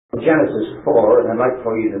Genesis 4, and I'd like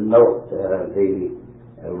for you to note the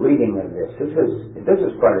reading of this. This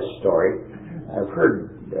is quite a story. I've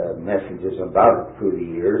heard messages about it through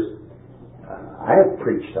the years. I have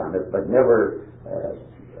preached on it, but never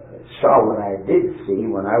saw what I did see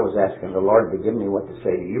when I was asking the Lord to give me what to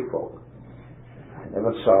say to you folk. I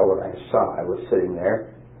never saw what I saw. I was sitting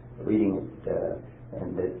there reading it,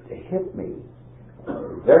 and it hit me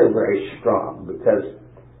very, very strong, because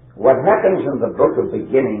what happens in the book of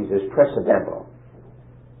beginnings is precedental.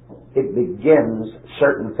 It begins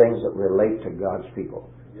certain things that relate to God's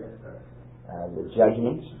people. The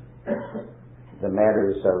judgments, the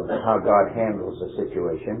matters of how God handles a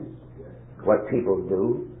situation, what people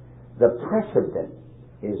do. The precedent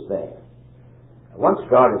is there. Once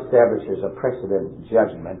God establishes a precedent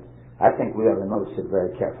judgment, I think we ought to notice it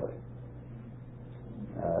very carefully.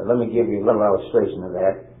 Let me give you a little illustration of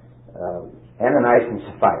that. Ananias and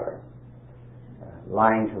Sapphira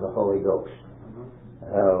lying to the Holy Ghost.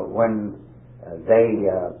 When they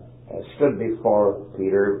stood before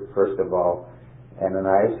Peter, first of all,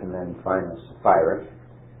 Ananias and then finally Sapphira,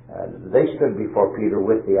 they stood before Peter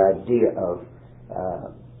with the idea of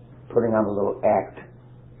putting on a little act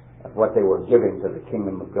of what they were giving to the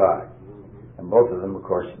kingdom of God. And both of them, of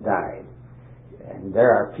course, died. And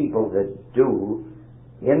there are people that do,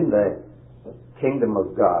 in the kingdom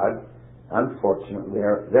of God, unfortunately,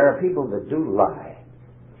 there are people that do lie,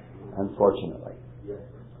 unfortunately.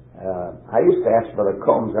 I used to ask Brother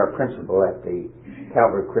Combs, our principal at the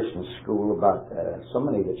Calvary Christian School, about so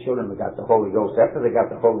many of the children that got the Holy Ghost. After they got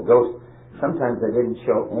the Holy Ghost, sometimes they didn't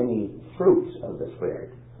show any fruits of the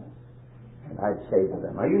Spirit. And I'd say to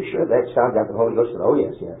them, "Are you sure that child got the Holy Ghost?" They said, "Oh,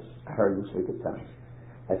 yes, yes. I heard him speak in tongues."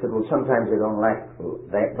 I said, "Well, sometimes they don't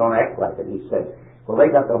act like it." He said, "Well, they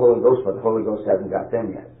got the Holy Ghost, but the Holy Ghost hasn't got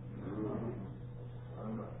them yet."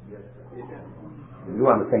 You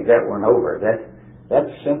want to think that one over.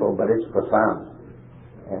 That's simple, but it's profound.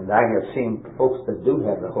 And I have seen folks that do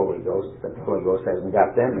have the Holy Ghost, but the Holy Ghost hasn't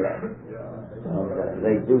got them yet. And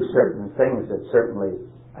they do certain things that certainly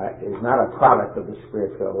is not a product of the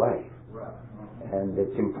Spirit-filled life. And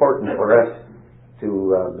it's important for us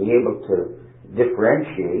to be able to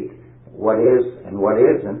differentiate what is and what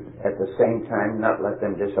isn't, at the same time not let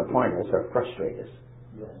them disappoint us or frustrate us.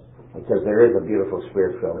 Because there is a beautiful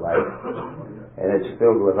Spirit-filled life, and it's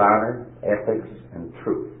filled with honor, ethics, and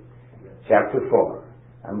truth. Chapter 4.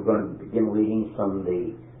 I'm going to begin reading from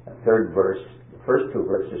the third verse. The first two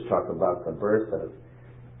verses talk about the birth of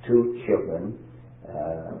two children,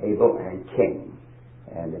 Abel and Cain.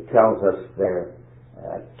 And it tells us their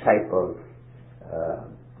type of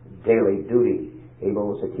daily duty. Abel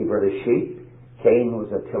was a keeper of the sheep. Cain was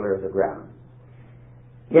a tiller of the ground.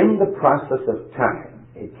 In the process of time,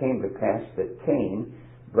 it came to pass that Cain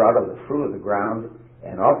brought of the fruit of the ground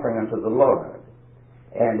an offering unto the Lord.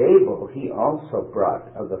 And Abel he also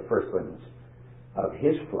brought of the firstlings of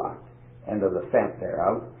his flock and of the fat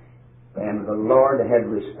thereof. And the Lord had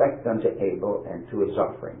respect unto Abel and to his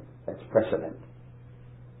offering. That's precedent.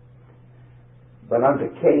 But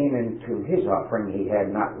unto Cain and to his offering he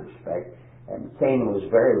had not respect. And Cain was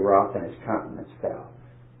very wroth, and his countenance fell.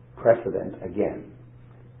 Precedent again.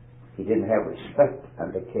 He didn't have respect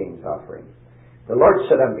unto Cain's offering. The Lord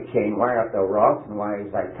said unto Cain, Why art thou wroth, and why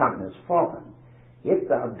is thy countenance fallen? If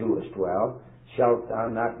thou doest well, shalt thou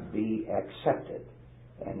not be accepted.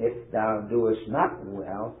 And if thou doest not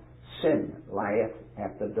well, sin lieth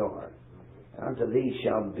at the door. Unto thee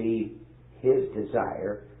shall be his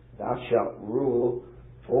desire, thou shalt rule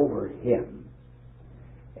over him.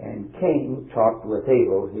 And Cain talked with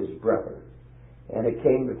Abel his brother. And it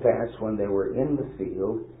came to pass, when they were in the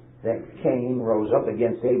field, that Cain rose up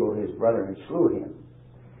against Abel his brother and slew him.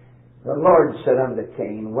 The Lord said unto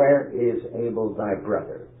Cain, Where is Abel thy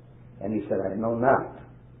brother? And he said, I know not.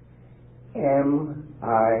 Am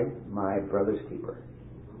I my brother's keeper?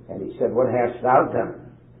 And he said, What hast thou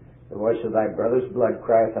done? The voice of thy brother's blood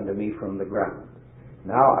crieth unto me from the ground.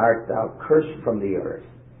 Now art thou cursed from the earth,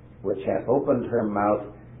 which hath opened her mouth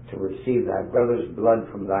to receive thy brother's blood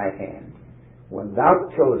from thy hand. When thou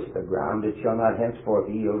tillest the ground, it shall not henceforth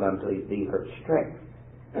yield unto thee her strength.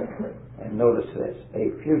 And notice this,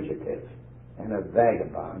 a fugitive and a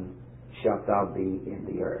vagabond shalt thou be in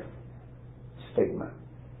the earth. Stigma.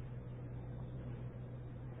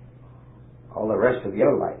 All the rest of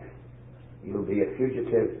your life, you'll be a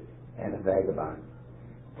fugitive and a vagabond.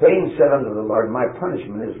 Cain said unto the Lord, My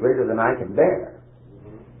punishment is greater than I can bear.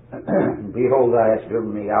 Behold, thou hast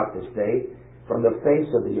driven me out this day from the face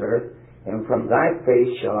of the earth, and from thy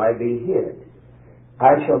face shall I be hid.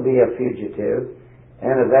 I shall be a fugitive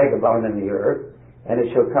and a vagabond in the earth, And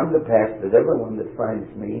it shall come to pass that everyone that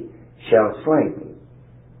finds me shall slay me.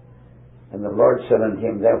 And the Lord said unto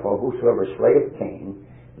him, Therefore whosoever slayeth Cain,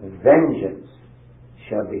 vengeance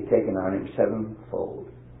shall be taken on him sevenfold.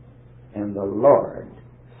 And the Lord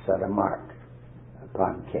set a mark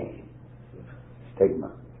upon Cain.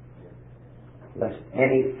 Stigma. Lest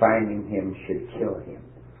any finding him should kill him.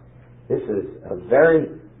 This is a very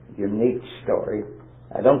unique story.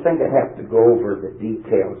 I don't think I have to go over the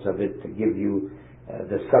details of it to give you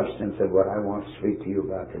the substance of what I want to speak to you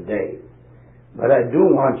about today. But I do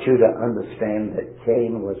want you to understand that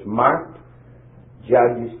Cain was marked,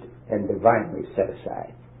 judged, and divinely set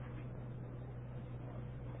aside.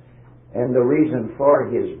 And the reason for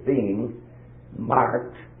his being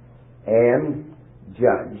marked and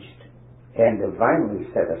judged and divinely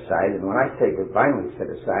set aside, and when I say divinely set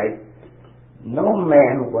aside, no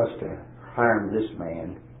man was to harm this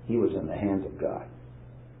man. He was in the hands of God.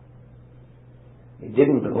 It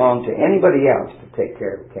didn't belong to anybody else to take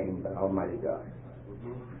care of Cain but Almighty God.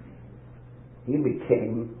 He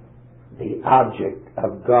became the object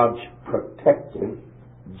of God's protective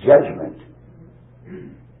judgment.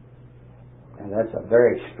 And that's a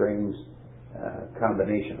very strange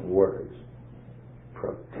combination of words.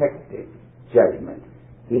 Protective judgment.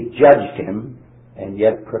 He judged him and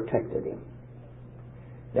yet protected him.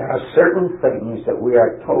 There are certain things that we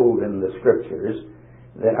are told in the Scriptures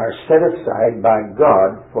that are set aside by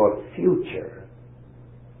God for future,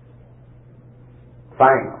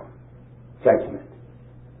 final judgment.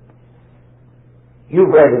 You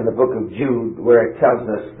read in the book of Jude where it tells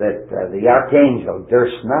us that the archangel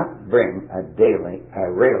durst not bring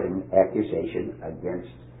a railing accusation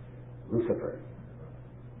against Lucifer.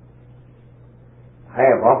 I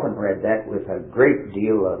have often read that with a great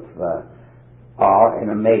deal of awe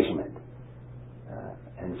and amazement.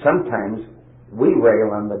 And sometimes we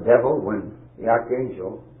rail on the devil when the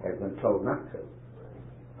archangel has been told not to.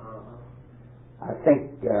 I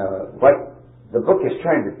think what the book is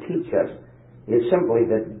trying to teach us is simply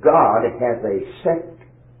that God has a set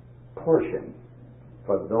portion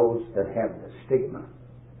for those that have the stigma.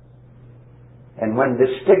 And when this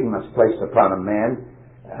stigma is placed upon a man,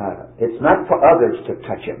 it's not for others to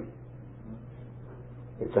touch him.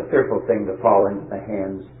 It's a fearful thing to fall into the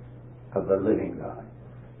hands of the living God.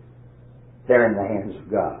 They're in the hands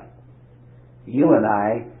of God. You and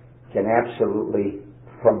I can absolutely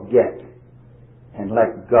forget and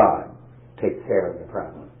let God take care of the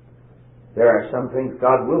problem. There are some things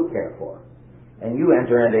God will care for. And you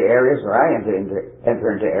enter into areas, or I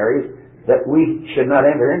enter into areas that we should not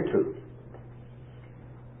enter into.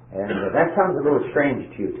 And that sounds a little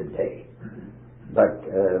strange to you today. But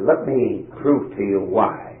let me prove to you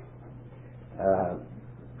why.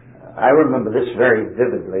 I remember this very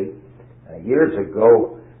vividly. Years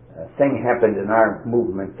ago, a thing happened in our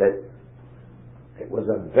movement that it was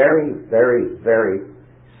a very, very, very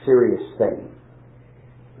serious thing.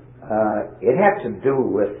 It had to do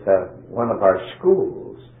with one of our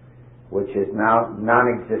schools, which is now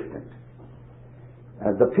non-existent.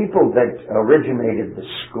 The people that originated the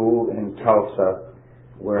school in Tulsa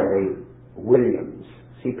were a Williams,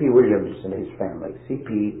 C.P. Williams and his family.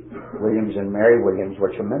 C.P. Williams and Mary Williams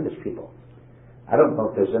were tremendous people. I don't know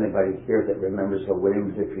if there's anybody here that remembers the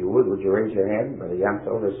Williams. If you would you raise your hand? Brother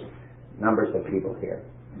Yanko, there's numbers of people here.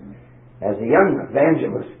 As a young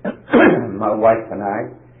evangelist, my wife and I,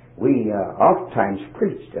 we oftentimes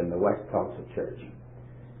preached in the West Tulsa Church.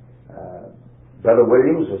 Brother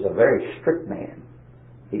Williams was a very strict man.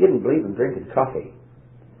 He didn't believe in drinking coffee.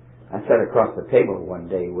 I sat across the table one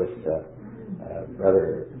day with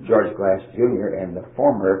Brother George Glass Jr. and the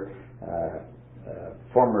former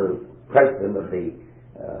president of the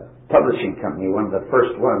publishing company, one of the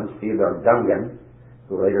first ones, Theodore Dungan,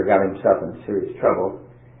 who later got himself in serious trouble.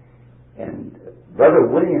 And Brother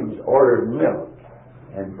Williams ordered milk,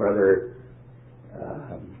 and Brother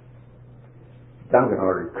Dungan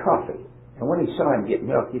ordered coffee. And when he saw him get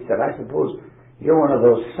milk, he said, I suppose you're one of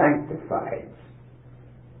those sanctifieds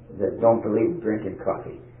that don't believe in drinking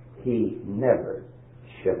coffee. He never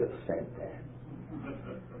should have said that.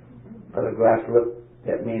 Brother Glass looked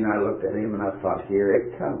at me and I looked at him and I thought, here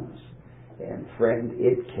it comes. And friend,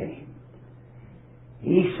 it came.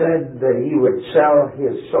 He said that he would sell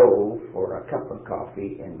his soul for a cup of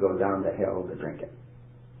coffee and go down to hell to drink it.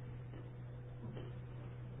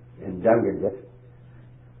 And Dungan just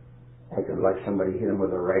acted like somebody hit him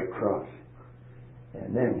with a right cross.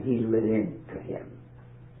 And then he lit into him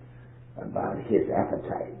about his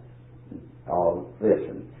appetite, all this.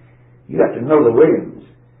 And you have to know the Williams.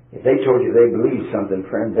 If they told you they believed something,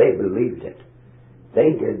 friend, they believed it.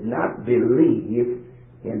 They did not believe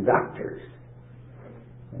in doctors.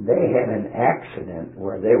 And they had an accident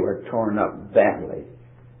where they were torn up badly.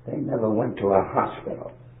 They never went to a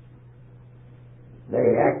hospital.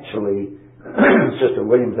 They actually, Sister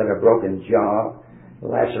Williams had a broken jaw,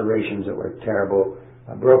 lacerations that were terrible,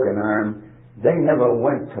 a broken arm. They never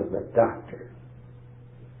went to the doctor.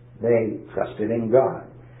 They trusted in God.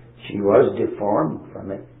 She was deformed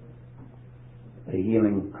from it. The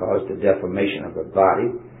healing caused a deformation of her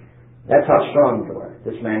body. That's how strong they were.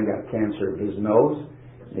 This man got cancer of his nose.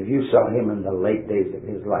 And if you saw him in the late days of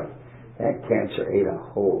his life, that cancer ate a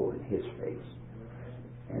hole in his face.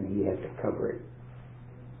 And he had to cover it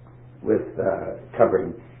with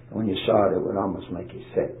covering. When you saw it, it would almost make you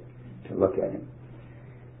sick to look at him.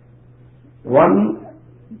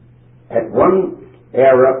 At one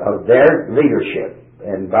era of their leadership,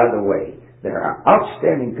 and by the way, there are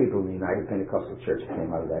outstanding people in the United Pentecostal Church that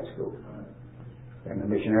came out of that school. They're in the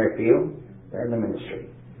missionary field. They're in the ministry.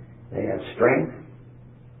 They have strength.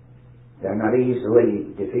 They're not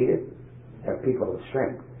easily defeated. They're people of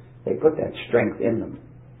strength. They put that strength in them.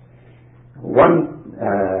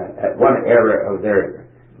 At one era of their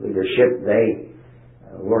leadership, they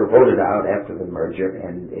were voted out after the merger,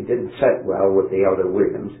 and it didn't set well with the Elder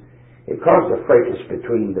Williams. It caused a fracas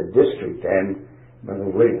between the district and Brother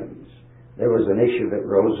Williams. There was an issue that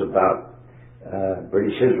rose about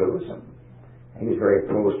British Israelism. He was very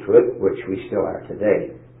opposed to it, which we still are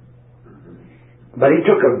today. But he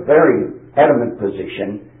took a very adamant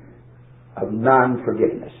position of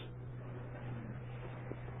non-forgiveness.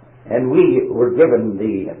 And we were given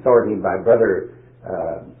the authority by Brother,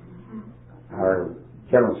 our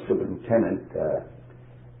General Superintendent,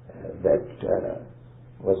 that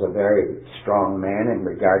was a very strong man in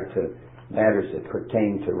regard to matters that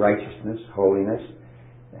pertain to righteousness, holiness,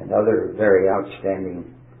 and other very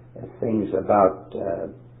outstanding things about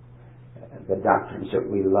the doctrines that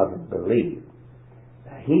we love and believe.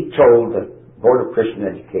 He told the Board of Christian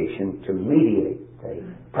Education to mediate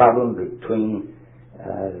a problem between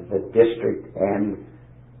the district and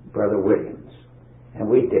Brother Williams. And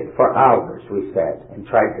we did. For hours we sat and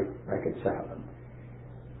tried to reconcile them.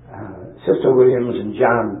 Sister Williams and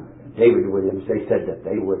John David Williams, they said that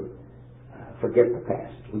they would forget the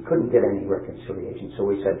past. We couldn't get any reconciliation, so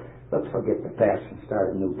we said, let's forget the past and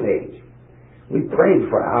start a new page. We prayed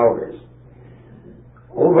for hours.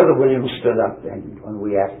 Old Brother Williams stood up, and when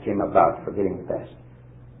we asked him about forgetting the past,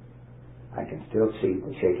 I can still see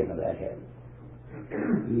the shaking of that head.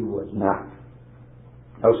 He would not.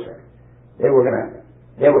 No, sir. They were going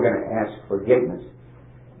to ask forgiveness.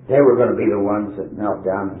 They were going to be the ones that knelt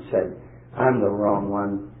down and said, I'm the wrong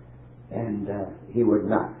one, and he would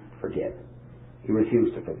not forget. He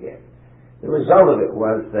refused to forget. The result of it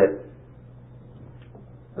was that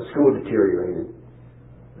the school deteriorated.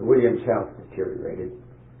 The Williams health deteriorated.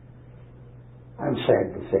 I'm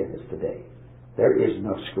sad to say this today. There is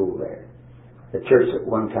no school there. The church at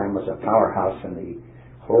one time was a powerhouse in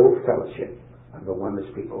the whole fellowship of the oneness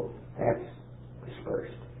people. That's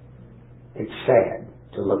dispersed. It's sad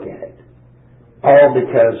to look at it. All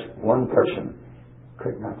because one person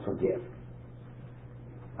could not forgive.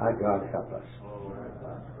 Our God help us.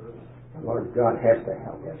 The Lord God has to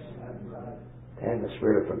help us to have the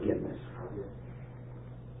spirit of forgiveness.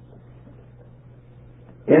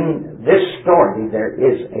 In this story, there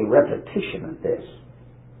is a repetition of this.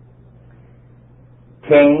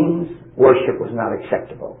 Cain's worship was not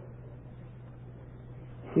acceptable.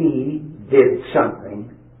 He did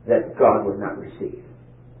something that God would not receive.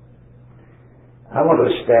 I want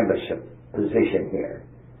to establish a position here.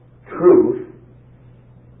 Truth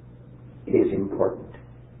is important.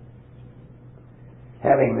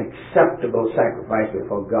 Having an acceptable sacrifice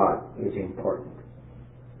before God is important.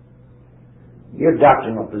 Your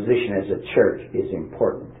doctrinal position as a church is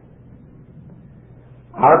important.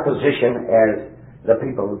 Our position as the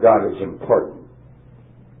people of God is important.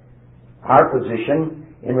 Our position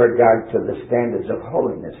in regard to the standards of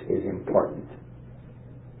holiness is important.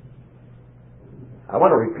 I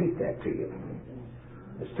want to repeat that to you.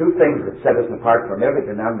 There's two things that set us apart from every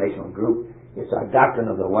denominational group. It's our doctrine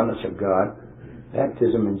of the oneness of God,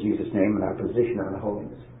 baptism in Jesus' name, and our position on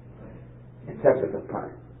holiness. It sets us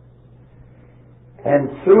apart.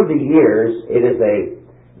 And through the years, it is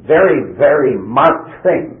a very, very marked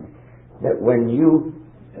thing that when you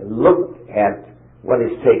look at what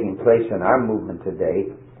is taking place in our movement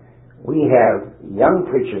today, we have young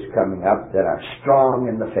preachers coming up that are strong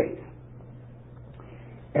in the faith.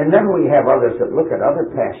 And then we have others that look at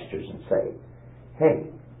other pastors and say,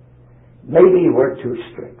 hey, maybe we're too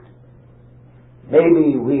strict.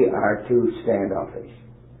 Maybe we are too standoffish.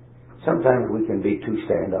 Sometimes we can be too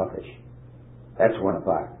standoffish. That's one of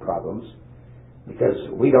our problems. because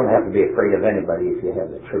we don't have to be afraid of anybody if you have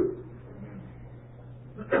the truth.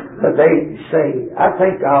 But they say, I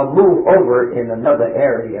think I'll move over in another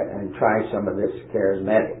area and try some of this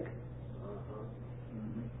charismatic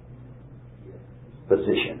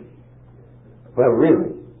position. Well,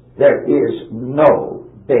 really, there is no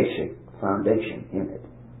basic foundation in it.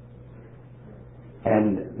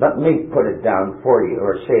 And let me put it down for you,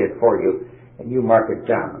 or say it for you, and you mark it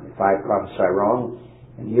down. If I prophesy wrong,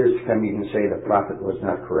 in years to come you can say the prophet was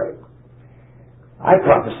not correct. I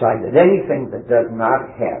prophesy that anything that does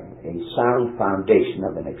not have a sound foundation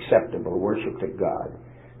of an acceptable worship to God,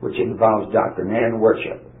 which involves doctrine and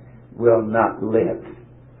worship, will not live.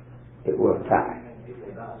 It will die.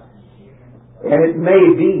 And it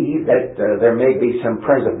may be that there may be some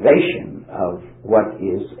preservation of what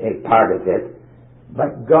is a part of it,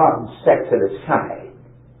 but God sets it aside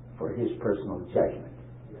for His personal judgment.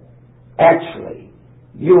 Actually,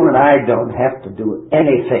 you and I don't have to do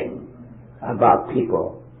anything about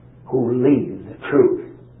people who leave the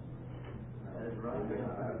truth.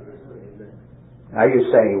 Now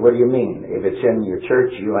you say, what do you mean? If it's in your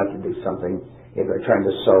church, you have to do something if they're trying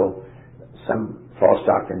to sow some false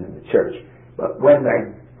doctrine in the church. But when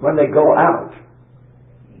they go out,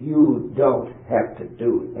 you don't have to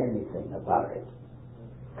do anything about it.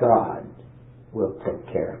 God will take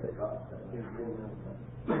care of it.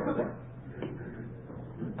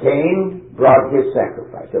 Cain brought his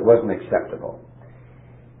sacrifice. It wasn't acceptable.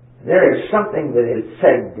 There is something that is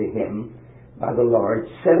said to him by the Lord,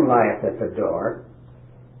 sin lieth at the door,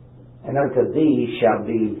 and unto thee shall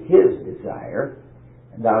be his desire,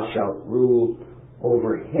 and thou shalt rule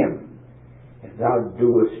over him. If thou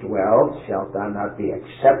doest well, shalt thou not be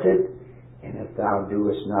accepted, and if thou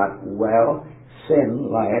doest not well,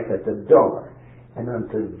 sin lieth at the door, and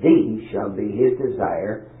unto thee shall be his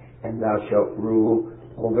desire, and thou shalt rule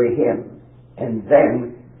over him. And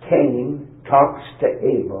then Cain talks to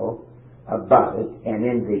Abel about it, and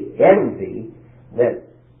in the envy that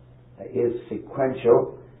is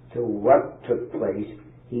sequential to what took place,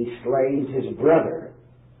 he slays his brother.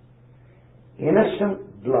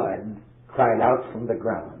 Innocent blood cried out from the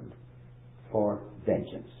ground for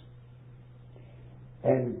vengeance.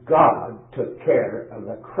 And God took care of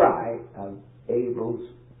the cry of Abel's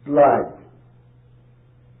blood.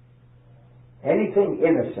 Anything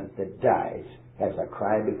innocent that dies has a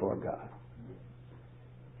cry before God.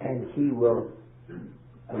 And He will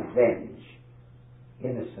avenge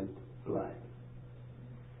innocent blood.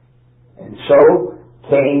 And so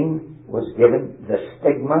Cain was given the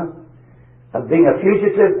stigma of being a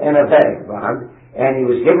fugitive and a vagabond, and he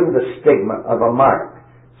was given the stigma of a mark,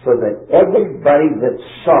 so that everybody that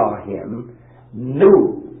saw him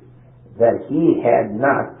knew that he had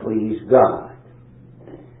not pleased God.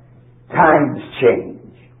 Times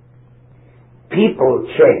change. People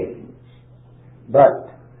change.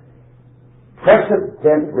 But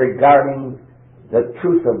precedent regarding the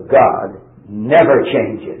truth of God never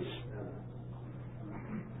changes.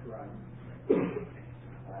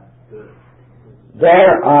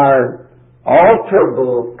 There are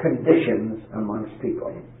alterable conditions amongst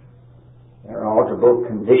people. There are alterable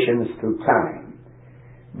conditions through time.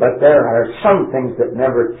 But there are some things that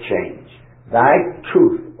never change. Thy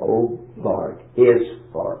truth, O Lord, is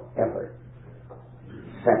forever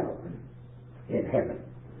settled in heaven.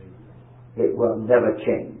 It will never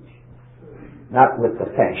change. Not with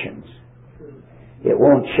the fashions. It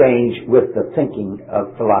won't change with the thinking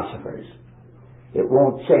of philosophers. It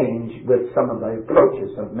won't change with some of the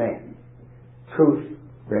approaches of man. Truth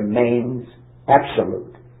remains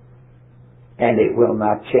absolute. And it will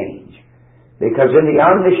not change. Because in the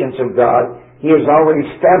omniscience of God, He has already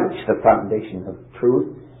established the foundation of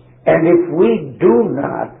truth. And if we do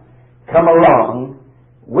not come along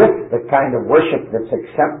with the kind of worship that's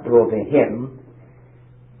acceptable to Him,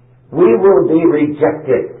 we will be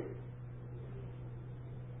rejected.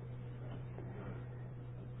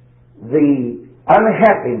 The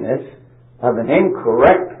unhappiness of an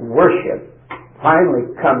incorrect worship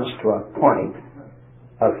finally comes to a point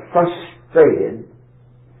of frustrated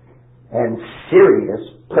and serious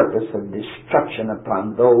purpose of destruction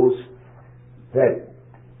upon those that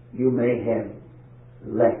you may have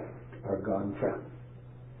left or gone from.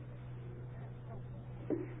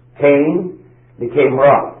 Cain became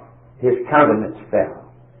wroth. His countenance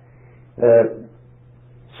fell. The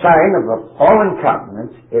sign of a fallen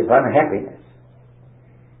countenance is unhappiness.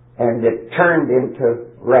 And it turned into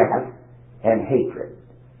wrath and hatred.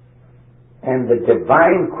 And the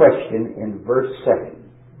divine question in verse 7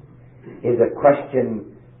 is a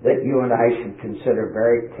question that you and I should consider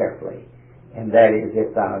very carefully. And that is,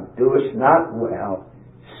 if thou doest not well,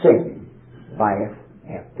 sin lieth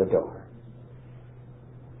at the door.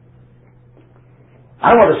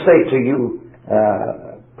 I want to say to you,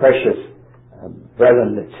 precious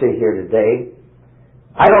brethren that sit here today,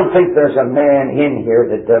 I don't think there's a man in here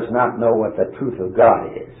that does not know what the truth of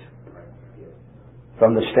God is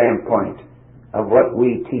from the standpoint of what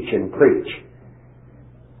we teach and preach.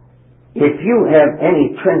 If you have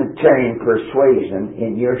any Trinitarian persuasion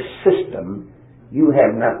in your system, you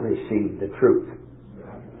have not received the truth.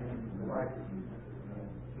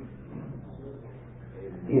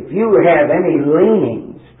 If you have any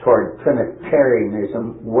leanings toward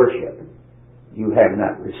Trinitarianism worship, you have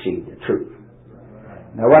not received the truth.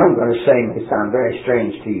 Now what I'm going to say may sound very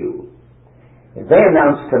strange to you. If they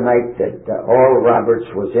announced tonight that Oral Roberts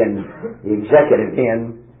was in the Executive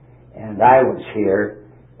Inn and I was here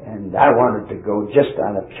and I wanted to go just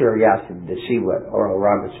out of curiosity to see what Oral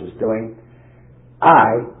Roberts was doing,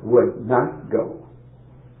 I would not go.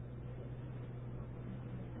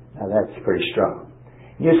 Now that's pretty strong.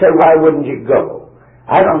 You say, why wouldn't you go?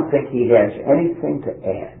 I don't think he has anything to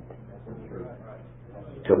add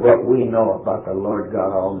to what we know about the Lord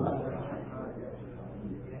God Almighty.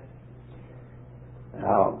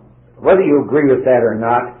 Now, whether you agree with that or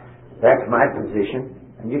not, that's my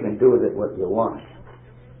position, and you can do with it what you want.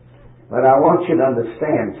 But I want you to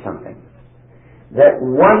understand something. That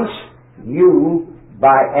once you,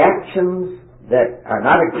 by actions that are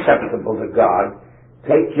not acceptable to God,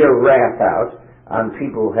 take your wrath out on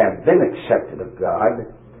people who have been accepted of God,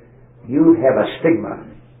 you have a stigma.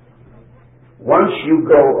 Once you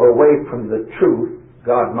go away from the truth,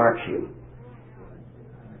 God marks you.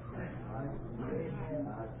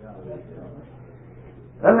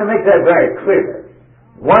 Let me make that very clear.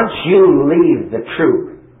 Once you leave the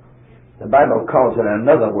truth, the Bible calls it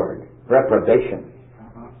another word, reprobation.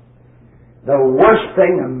 The worst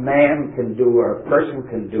thing a man can do or a person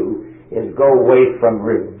can do is go away from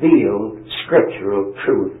revealed scriptural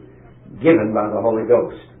truth given by the Holy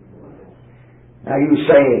Ghost. Now you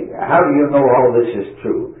say, how do you know all this is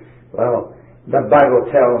true? Well, the Bible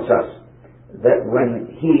tells us that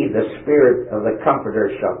when He, the Spirit of the Comforter,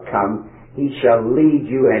 shall come, He shall lead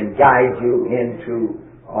you and guide you into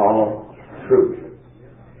all truth.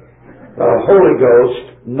 The Holy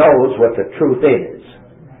Ghost knows what the truth is.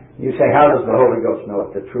 You say, how does the Holy Ghost know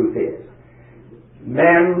what the truth is?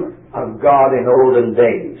 Men of God in olden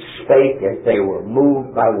days spake as they were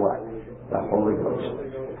moved by what? The Holy Ghost.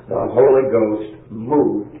 The Holy Ghost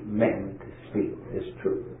moved men to speak this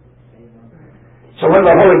truth. So when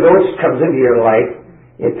the Holy Ghost comes into your life,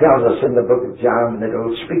 it tells us in the book of John that it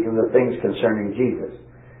will speak of the things concerning Jesus.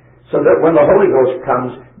 So that when the Holy Ghost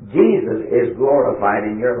comes, Jesus is glorified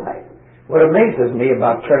in your life. What amazes me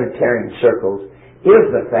about Trinitarian circles is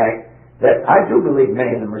the fact that I do believe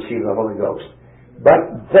many of them receive the Holy Ghost,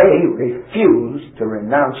 but they refuse to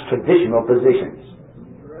renounce traditional positions.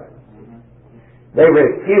 They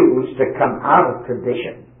refuse to come out of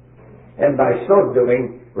tradition, and by so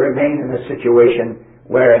doing remain in a situation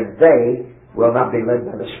where they will not be led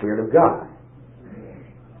by the Spirit of God.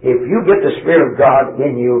 If you get the Spirit of God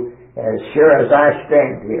in you, as sure as I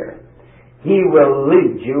stand here, He will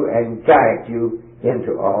lead you and guide you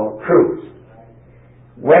into all truth.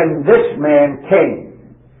 When this man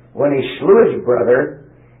came, when he slew his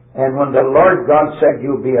brother, and when the Lord God said,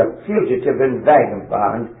 you'll be a fugitive and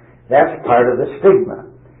vagabond, that's part of the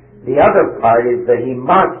stigma. The other part is that He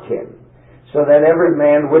marked him so that every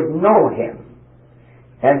man would know Him.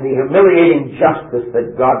 And the humiliating justice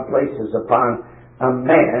that God places upon a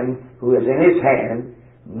man who is in His hand,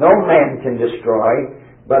 no man can destroy,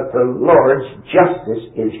 but the Lord's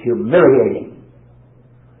justice is humiliating.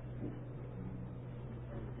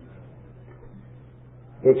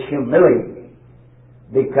 It's humiliating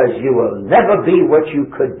because you will never be what you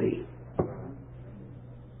could be.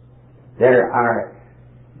 There are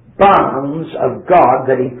bounds of God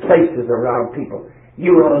that He places around people.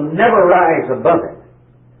 You will never rise above it.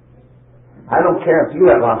 I don't care if you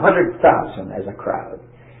have 100,000 as a crowd.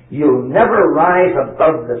 You'll never rise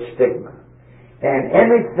above the stigma. And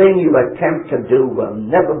anything you attempt to do will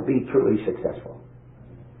never be truly successful.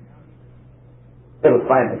 It'll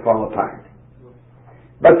finally fall apart.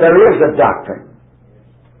 But there is a doctrine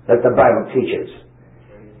that the Bible teaches.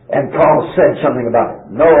 And Paul said something about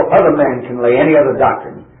it. No other man can lay any other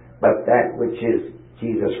doctrine but that which is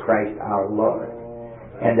Jesus Christ our Lord.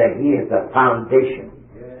 And that He is the foundation.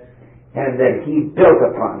 And that He built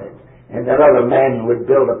upon it. And that other man would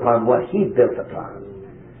build upon what he built upon.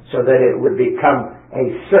 So that it would become a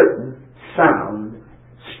certain, sound,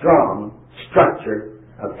 strong structure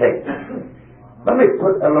of faith. Let me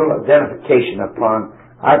put a little identification upon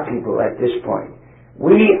our people at this point.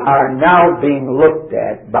 We are now being looked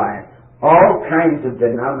at by all kinds of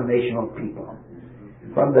denominational people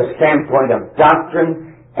from the standpoint of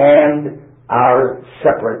doctrine and our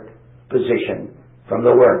separate position from the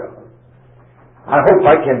world. I hope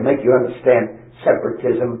I can make you understand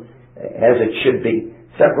separatism as it should be.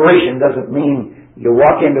 Separation doesn't mean you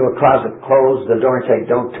walk into a closet, close the door, and say,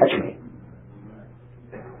 "Don't touch me."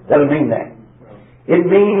 Doesn't mean that. It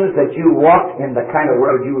means that you walk in the kind of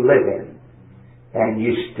world you live in, and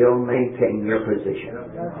you still maintain your position.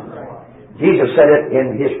 Jesus said it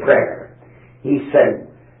in His prayer. He said,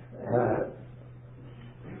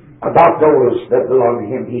 about those that belong to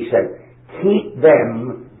Him, He said, "Keep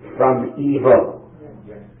them from evil."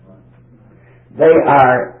 They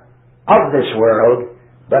are of this world,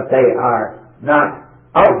 but they are not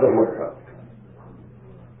of the world.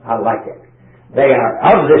 I like it. They are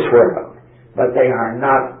of this world, but they are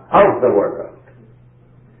not of the world.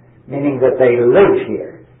 Meaning that they live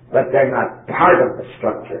here, but they're not part of the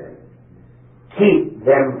structure. Keep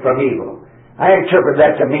them from evil. I interpret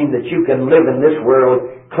that to mean that you can live in this world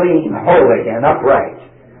clean, holy, and upright.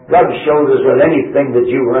 Rub shoulders with anything that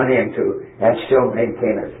you run into and still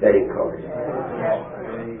maintain a steady course.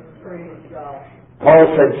 Paul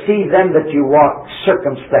said, "See then that you walk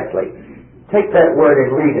circumspectly." Take that word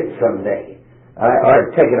and read it someday.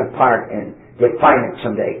 Or take it apart and define it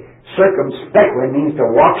someday. Circumspectly means to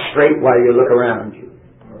walk straight while you look around you.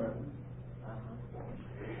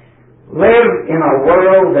 Live in a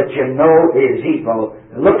world that you know is evil,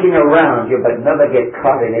 looking around you, but never get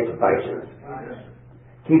caught in its vices.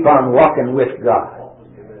 Keep on walking with God.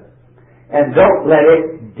 And don't let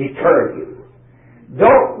it deter you.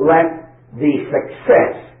 Don't let the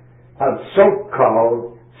success of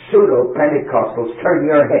so-called pseudo-Pentecostals turn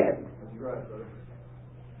your head.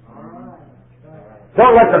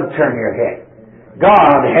 Don't let them turn your head.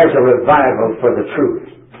 God has a revival for the truth.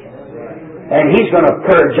 And He's going to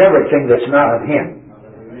purge everything that's not of Him.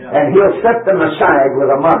 And He'll set them aside with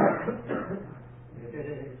a mark.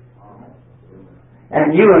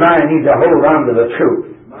 And you and I need to hold on to the truth.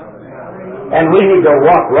 And we need to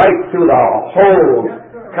walk right through the whole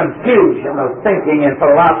confusion of thinking and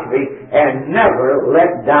philosophy and never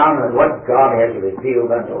let down on what God has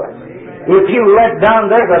revealed unto us. If you let down,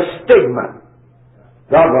 there's a stigma.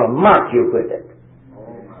 God will mark you with it.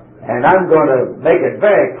 And I'm going to make it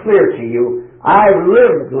very clear to you, I've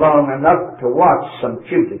lived long enough to watch some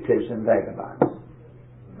fugitives and vagabonds.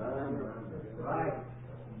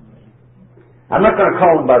 I'm not going to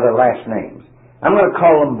call them by their last names. I'm going to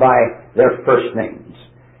call them by their first names.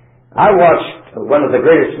 I watched one of the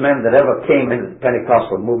greatest men that ever came into the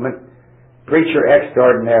Pentecostal movement, preacher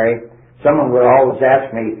extraordinary. Someone would always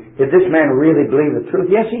ask me, did this man really believe the truth?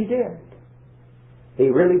 Yes, he did. He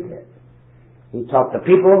really did. He taught the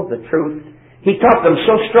people the truth. He taught them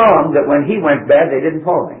so strong that when he went bad, they didn't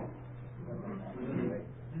follow him.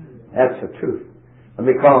 That's the truth. Let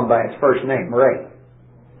me call him by his first name, Ray.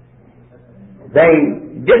 They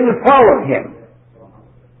didn't follow him.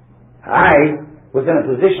 I was in a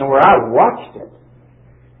position where I watched it.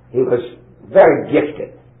 He was very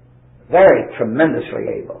gifted, very tremendously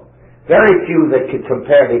able. Very few that could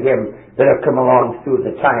compare to him that have come along through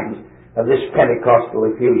the times of this Pentecostal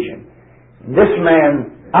effusion. This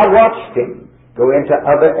man, I watched him go into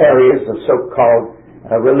other areas of so-called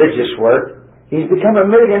religious work. He's become a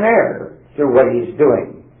millionaire through what he's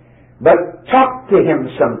doing. But talk to him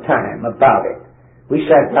sometime about it. We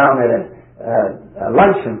sat down at a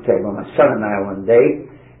luncheon table, my son and I, one day,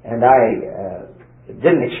 and I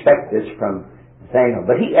didn't expect this from Nathaniel,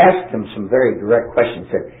 but he asked him some very direct questions.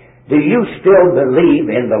 He said, "Do you still believe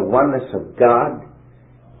in the oneness of God?"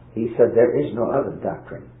 He said, "There is no other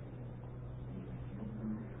doctrine."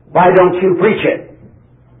 "Why don't you preach it?"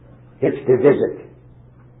 "It's divisive."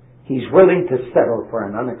 He's willing to settle for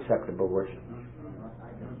an unacceptable worship.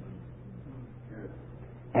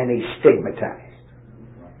 And he's stigmatized.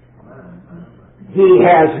 He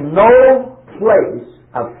has no place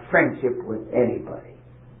of friendship with anybody.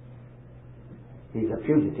 He's a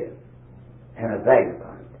fugitive and a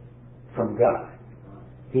vagabond from God.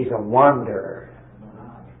 He's a wanderer.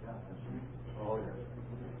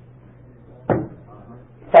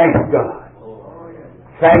 Thank God.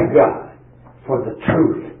 Thank God for the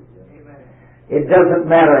truth. It doesn't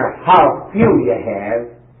matter how few you have,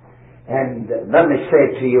 and let me say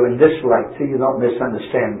it to you in this light so you don't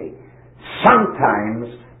misunderstand me. Sometimes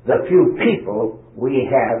the few people we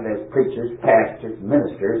have as preachers, pastors,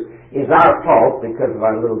 ministers is our fault because of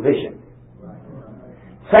our little vision.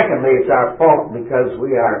 Secondly, it's our fault because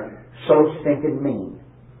we are so stinking mean.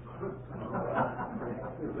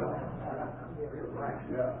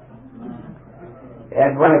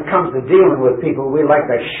 And when it comes to dealing with people, we like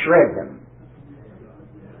to shred them.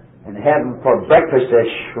 And have them for breakfast as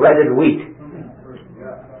shredded wheat.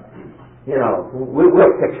 You know,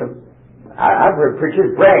 we'll fix them. I've heard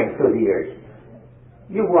preachers brag through the years.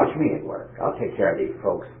 You watch me at work. I'll take care of these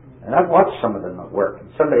folks. And I've watched some of them at work.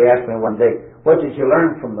 And somebody asked me one day, what did you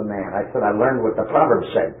learn from the man? I said, I learned what the proverb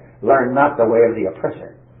said. Learn not the way of the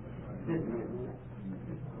oppressor.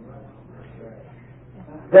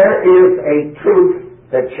 There is a truth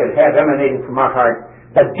that should have emanating from our heart,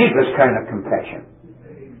 the deepest kind of compassion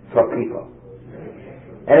for people.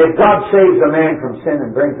 And if God saves a man from sin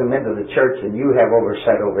and brings him into the church and you have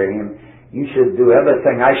oversight over him, you should do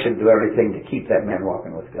everything, I should do everything to keep that man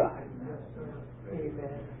walking with God.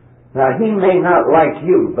 Now, he may not like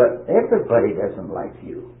you, but everybody doesn't like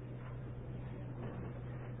you.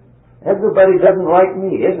 Everybody doesn't like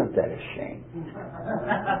me. Isn't that a shame?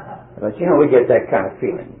 But you know, we get that kind of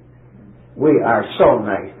feeling. We are so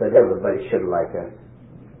nice that everybody should like us.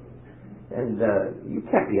 And you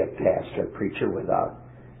can't be a pastor, preacher, without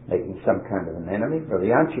making some kind of an enemy. Brother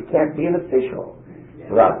Yance, you can't be an official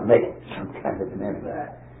without making some kind of an enemy.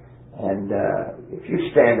 And if you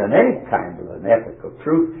stand on any kind of an ethical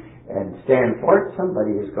truth and stand for it,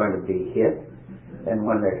 somebody is going to be hit. And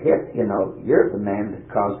when they're hit, you know, you're the man that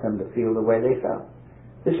caused them to feel the way they felt.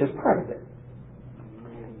 This is part of it.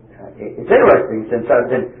 It's interesting, since I've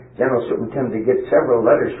been General Superintendent, to get several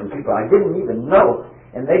letters from people I didn't even know,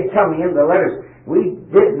 and they tell me in the letters, we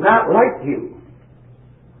did not like you,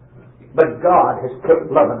 but God has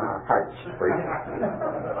put love in our hearts for you.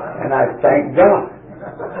 And I thank God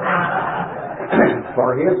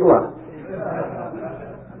for His love.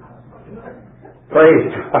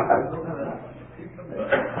 Praise God.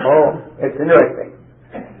 Oh, it's interesting.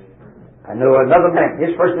 I knew another man.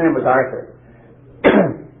 His first name was Arthur.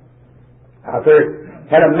 Arthur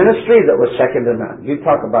had a ministry that was second to none. You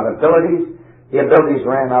talk about abilities. The abilities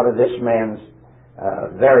ran out of this man's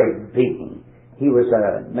very being. He was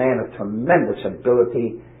a man of tremendous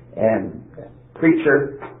ability and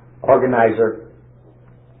preacher, organizer.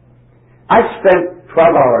 I spent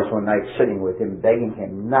 12 hours one night sitting with him, begging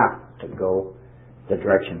him not to go the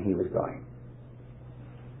direction he was going.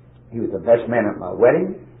 He was the best man at my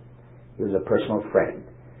wedding. He was a personal friend.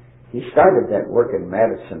 He started that work in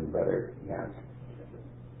Madison, Brother Jansen.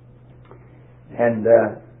 And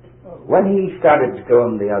when he started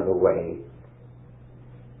going the other way,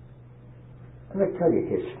 let me tell you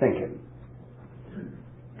his thinking.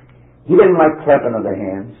 He didn't like clapping of the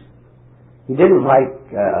hands. He didn't like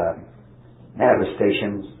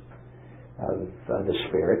manifestations of the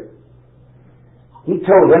Spirit. He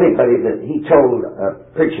told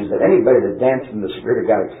preachers that anybody that danced in the Spirit or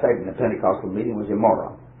got excited in a Pentecostal meeting was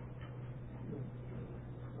immoral.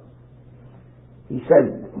 He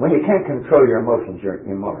said, when you can't control your emotions, you're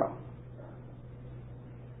immoral.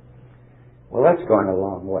 Well, that's going a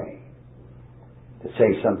long way to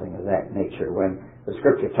say something of that nature when the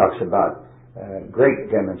Scripture talks about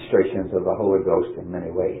great demonstrations of the Holy Ghost in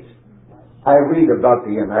many ways. I read about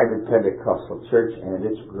the United Pentecostal Church and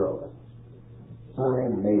its growth. I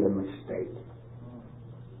made a mistake.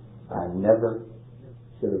 I never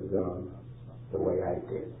should have gone the way I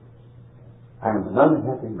did. I am an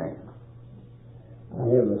unhappy man. I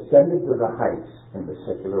have ascended to the heights in the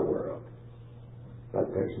secular world,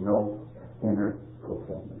 but there's no inner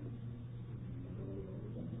fulfillment.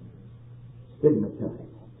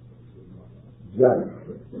 Stigmatized, judged,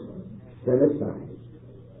 set aside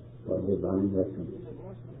for divine reckoning.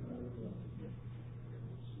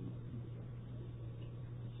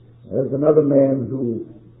 There's another man who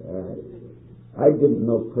I didn't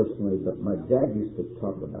know personally, but my dad used to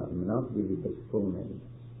talk about him, and I'll give you his full name.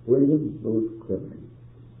 William Booth Clifford.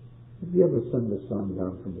 Have you ever sung the song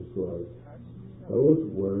Down from His Glory? Those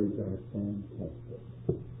words are fantastic.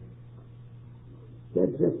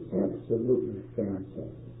 They're just absolutely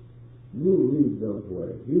fantastic. You read those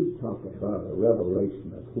words. You talk about a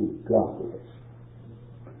revelation of who God is.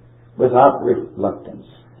 Without reluctance.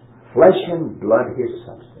 Flesh and blood His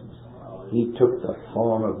substance. He took the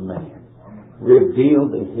form of man.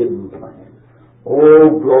 Revealed the hidden plan. Oh,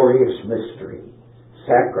 glorious mystery.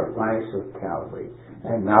 Sacrifice of Calvary.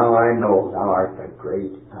 And now I know Thou art the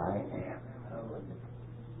great I am.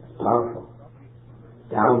 Powerful.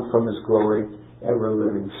 Down from His glory,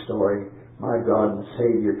 ever-living story. My God and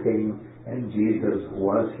Savior came, and Jesus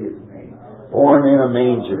was His name. Born in a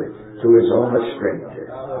manger to His own a stranger.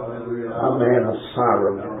 A man of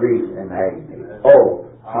sorrow, grief, and agony. Oh,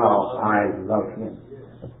 how I love Him.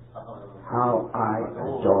 How I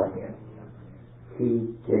adore Him.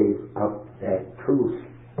 He gave up that truth.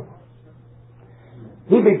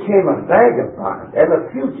 He became a vagabond blind and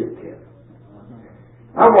a fugitive.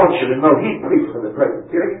 I want you to know he preached for the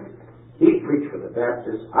Presbyterians. He preached for the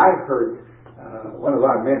Baptists. I heard one of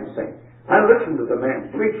our men say, I listened to the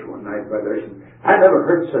man preach one night, brothers, and I never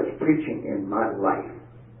heard such preaching in my life.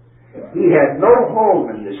 He had no home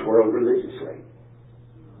in this world religiously.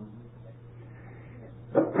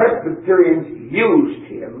 The Presbyterians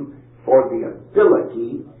used him for the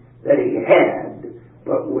ability that he had,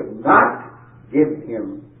 but would not give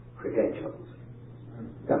him credentials.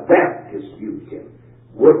 The Baptists used him,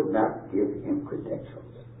 would not give him credentials.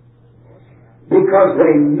 Because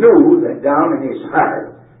they knew that down in his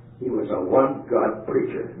heart, he was a one-God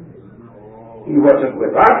preacher. He wasn't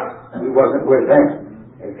with us, he wasn't with them.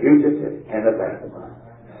 A fugitive and a vagabond,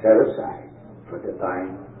 set aside for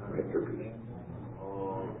divine retribution.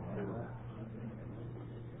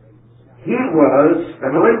 He was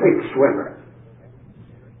an Olympic swimmer.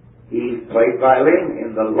 He played violin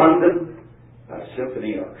in the London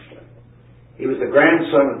Symphony Orchestra. He was the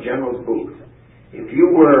grandson of General Booth. If you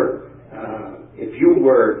were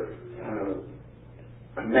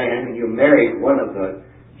a man and you married one of the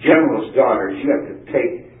general's daughters, you had to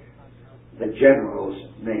take the general's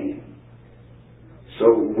name.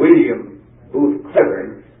 So William Booth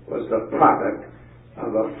Clifford was the product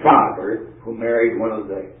of a father who married one of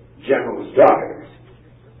the general's daughters.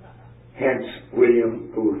 Hence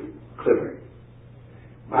William Booth Clifford.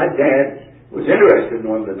 My dad was interested in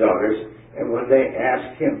one of the daughters, and when they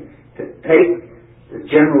asked him to take the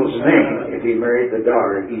general's name if he married the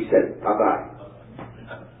daughter, he said, bye-bye.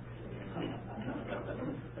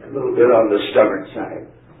 A little bit on the stubborn side.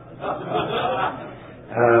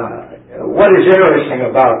 What is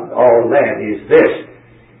interesting about all that is this,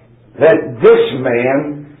 that this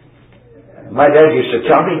man, my dad used to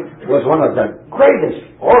tell me, was one of the greatest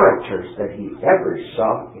orators that he ever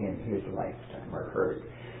saw in his lifetime or heard.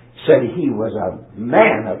 Said he was a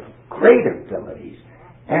man of great abilities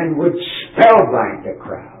and would spellbind a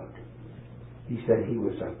crowd. He said he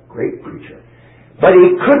was a great preacher. But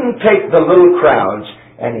he couldn't take the little crowds,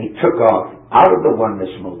 and he took off out of the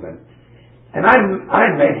oneness movement. And I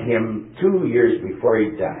met him 2 years before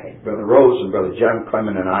he died. Brother Rose and Brother John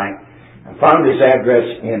Clement and I found his address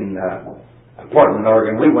in Portland,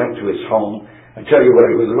 Oregon. We went to his home. I tell you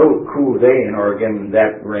what, it was a little cool day in Oregon,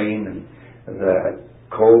 that rain and the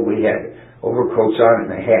cold. We had overcoats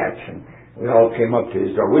on and a hat, and we all came up to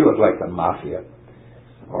his door. We looked like the mafia,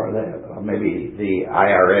 or maybe the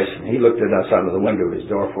IRS, and he looked at us out of the window of his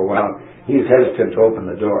door for a while. He was hesitant to open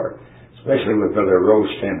the door, especially with Brother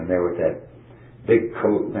Rose standing there with that big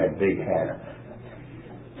coat and that big hat.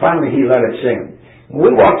 Finally, he let us in.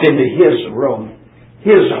 When we walked into his room,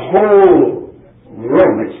 his whole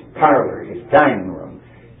room, his parlor, his dining room,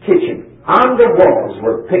 kitchen, on the walls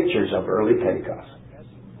were pictures of early Pentecost.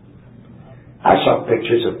 I saw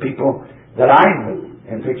pictures of people that I knew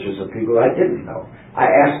and pictures of people I didn't know. I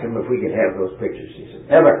asked him if we could have those pictures. He said,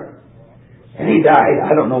 never. And he died.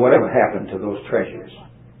 I don't know whatever happened to those treasures.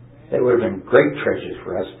 They would have been great treasures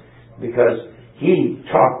for us because he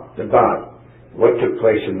talked about what took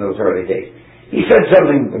place in those early days. He said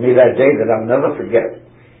something to me that day that I'll never forget.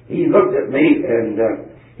 He looked at me and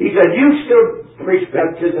he said, you still preach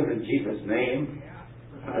baptism in Jesus' name?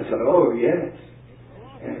 I said, oh, yes.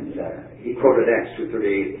 And he quoted Acts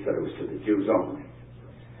 2:38. He said it was to the Jews only.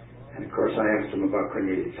 And of course I asked him about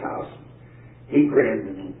Cornelius' house. He grinned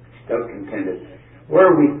and still contented.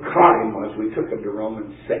 Where we caught him was we took him to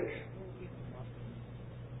Romans 6.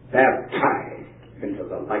 Baptized into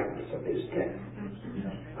the likeness of his death.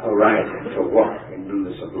 Arising to walk in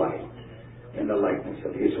newness of life, in the likeness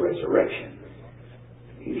of his resurrection.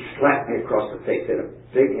 He slapped me across the face with a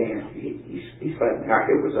big hand. He slapped me hard.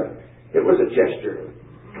 It was a gesture of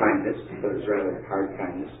kindness, but it was rather hard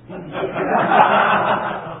kindness.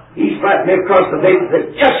 He slapped me across the face and said,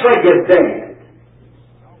 just like your dad.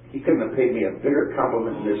 He couldn't have paid me a bigger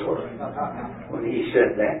compliment in this world when he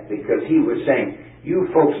said that, because he was saying, you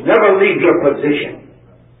folks never leave your position.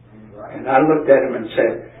 And I looked at him and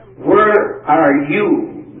said, where are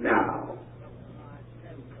you now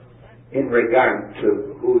in regard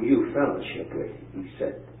to who you fellowship with? He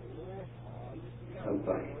said,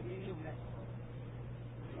 nobody.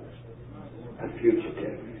 A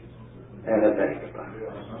fugitive and a vagabond.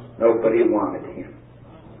 Nobody wanted him.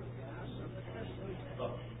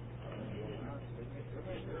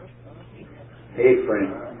 Hey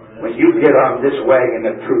friend, when you get on this wagon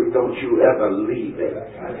of truth, don't you ever leave it.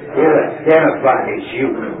 It identifies you.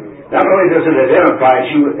 Not only does it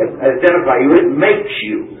identify you, it makes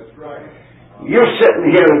you. You're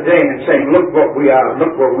sitting here today and saying, look what we are,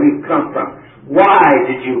 look where we've come from. Why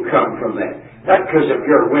did you come from that? Not because of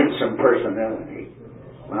your winsome personality.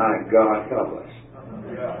 My God, help us.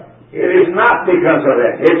 It is not because of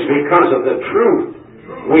that. It's because of the truth.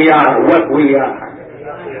 We are what we are.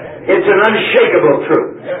 It's an unshakable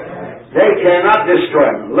truth. They cannot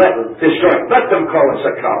destroy them. Let them call us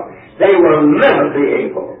a coward. They will never be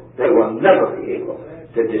able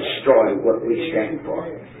to destroy what we stand for.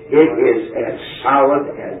 It is as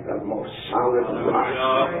solid as the most solid rock.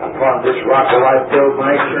 Upon this rock will I build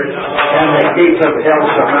my church, and the gates of hell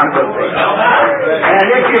shall not prevail.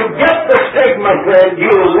 And if you get the stake, my friend,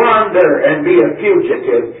 you'll wander and be a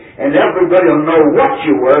fugitive, and everybody will know what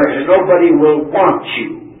you were, and nobody will want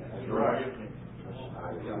you.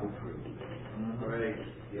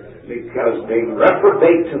 Because being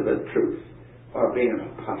reprobate to the truth, or being an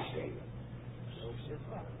apostate,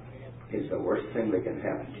 is the worst thing that can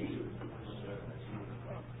happen to you.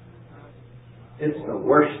 It's the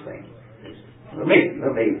worst thing. Let me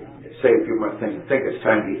say a few more things. I think it's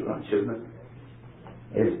time to eat lunch, isn't it?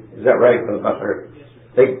 Is that right, Brother Butler?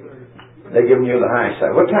 They're giving you the high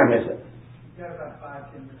side. What time is it?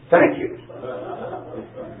 Thank you.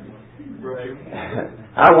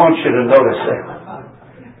 I want you to notice that.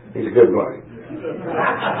 He's a good boy.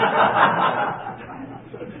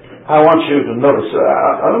 I want you to notice,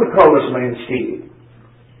 I'm going to call this man Steve.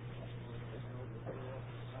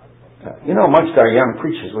 Amongst our young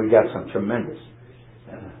preachers, we've got some tremendous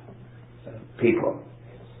people.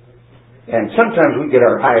 And sometimes we get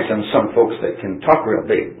our eyes on some folks that can talk real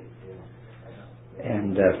big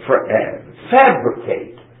and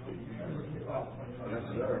fabricate.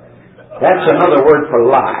 That's another word for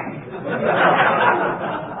lie.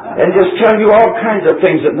 And just tell you all kinds of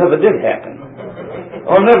things that never did happen.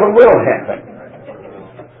 Or never will happen.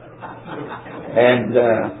 And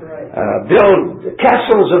build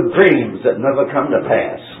castles of dreams that never come to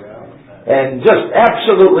pass. And just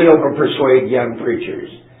absolutely over-persuade young preachers.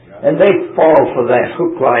 And they fall for that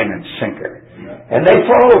hook, line, and sinker. And they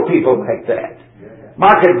follow people like that.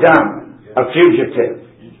 Mark it down. A fugitive.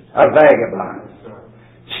 A vagabond.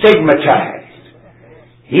 Stigmatized.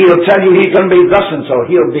 He'll tell you he's going to be thus and so.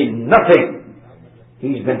 He'll be nothing.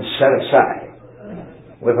 He's been set aside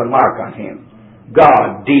with a mark on him.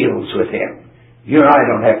 God deals with him. You and I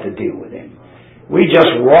don't have to deal with him. We just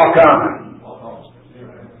walk on,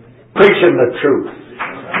 preaching the truth.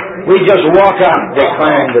 We just walk on,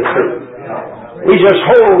 declaring the truth. We just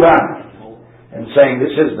hold on and saying,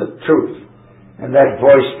 this is the truth. And that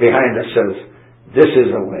voice behind us says, this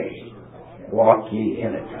is the way. Walk ye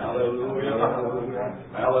in it. Hallelujah.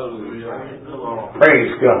 Hallelujah.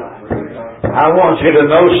 Praise God. I want you to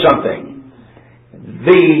know something.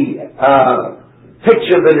 The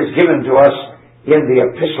picture that is given to us in the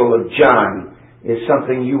Epistle of John is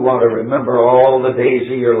something you want to remember all the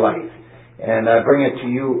days of your life. And I bring it to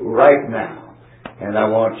you right now. And I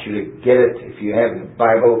want you to get it. If you have the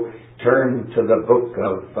Bible, turn to the book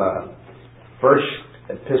of First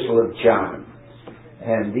Epistle of John.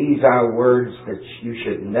 And these are words that you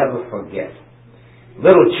should never forget.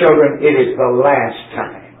 Little children, it is the last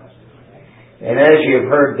time. And as you have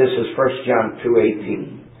heard, this is 1 John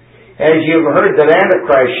 2:18. As you have heard that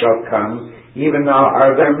Antichrist shall come, even now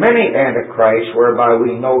are there many Antichrists, whereby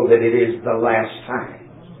we know that it is the last time.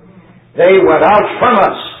 They went out from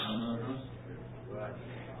us,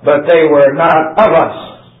 but they were not of us.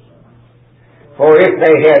 For if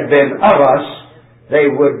they had been of us, they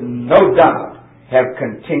would no doubt have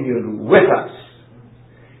continued with us.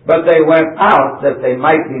 But they went out that they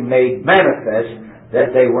might be made manifest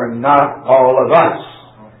that they were not all of us.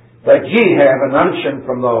 But ye have an unction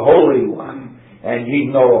from the Holy One, and ye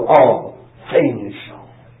know all things.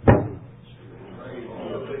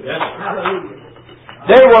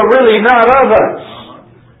 They were really not of us.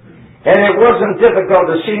 And it wasn't difficult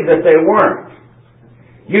to see that they weren't.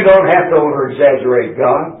 You don't have to over-exaggerate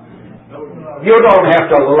God. You don't have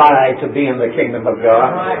to lie to be in the kingdom of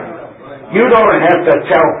God. You don't have to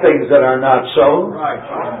tell things that are not so.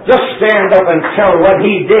 Just stand up and tell what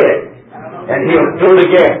He did, and He'll do it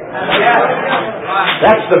again.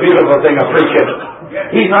 That's the beautiful thing of preaching.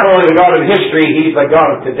 He's not only the God of history, He's the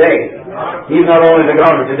God of today. He's not only the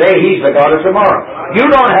God of today, He's the God of tomorrow. You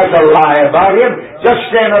don't have to lie about Him. Just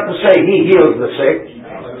stand up and say, He heals the sick.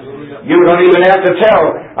 You don't even have to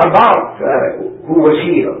tell about who was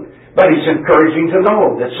healed. But it's encouraging to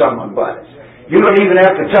know that someone was. You don't even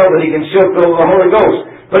have to tell that He can still fill the Holy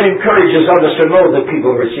Ghost, but it encourages others to know that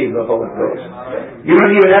people receive the Holy Ghost. You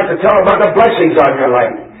don't even have to tell about the blessings on your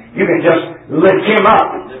life. You can just lift Him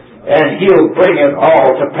up, and He'll bring it all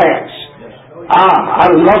to pass. I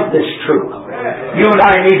love this truth. You and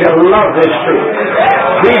I need to love this truth.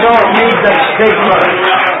 We don't need the stigma.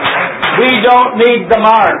 We don't need the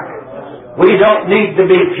mark. We don't need to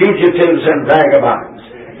be fugitives and vagabonds.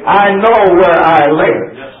 I know where I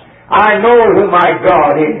live. I know who my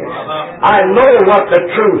God is. I know what the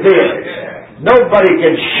truth is. Nobody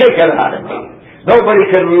can shake it out of me. Nobody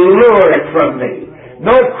can lure it from me.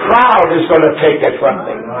 No crowd is going to take it from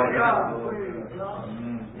me.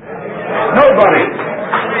 Nobody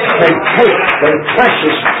can take the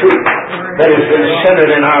precious truth that has been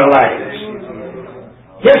centered in our lives.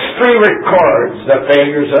 History records the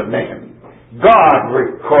failures of men. God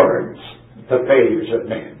records the failures of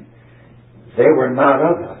men. They were not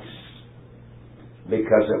of us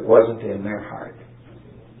because it wasn't in their heart.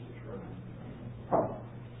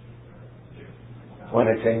 When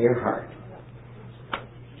it's in your heart,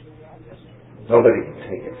 nobody can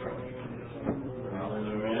take it from you.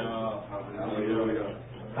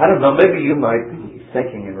 I don't know, maybe you might be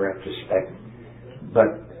thinking in retrospect, but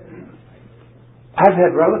I've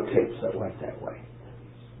had relatives that went that way.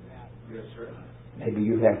 Maybe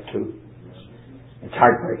you have too. It's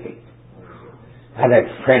heartbreaking. I've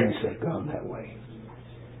had friends that have gone that way.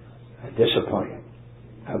 I'm disappointed.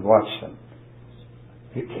 I've watched them.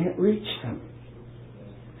 You can't reach them.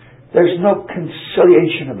 There's no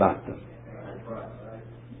conciliation about them.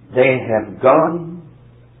 They have gone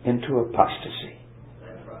into apostasy.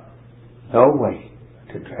 No way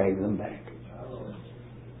to drag them back.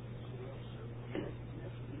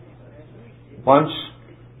 Once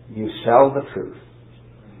you sell the truth,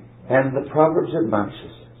 and the Proverbs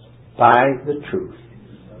advises, buy the truth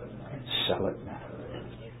and sell it not.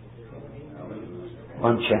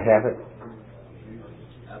 Once you have it,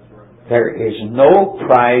 there is no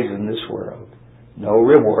prize in this world, no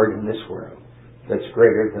reward in this world that's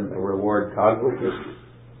greater than the reward God will give you.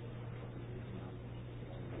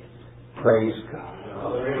 Praise God.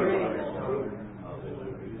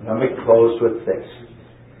 Let me close with this.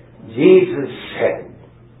 Jesus said,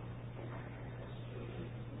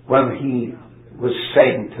 when He was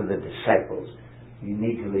saying to the disciples, you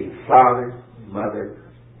need to leave father,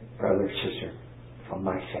 mother, brother, sister for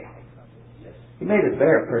my sake. He made it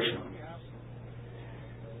very personal.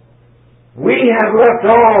 We have left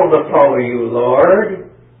all to follow you,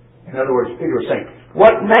 Lord. In other words, Peter was saying,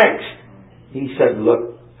 what next? He said,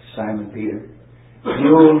 look, Simon Peter,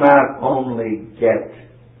 you'll not only get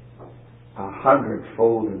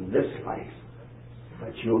 100-fold in this life,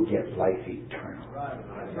 but you'll get life eternal.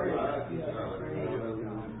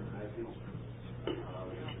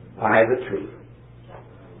 Buy the truth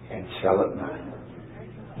and sell it not.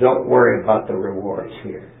 Don't worry about the rewards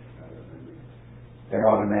here. They're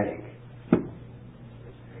automatic.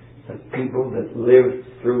 The people that live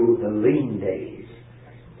through the lean days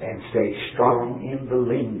and stay strong in the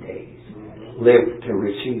lean days live to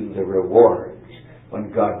receive the rewards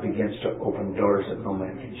when God begins to open doors that no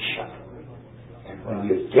man can shut. And when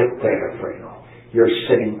you get there, friend, you're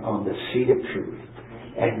sitting on the seat of truth,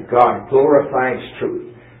 and God glorifies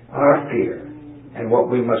truth. Our fear, and what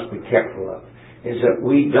we must be careful of, is that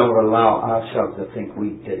we don't allow ourselves to think we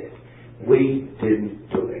did it. We didn't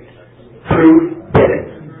do it. Truth did it.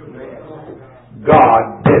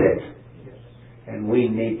 God did it. And we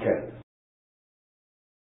need to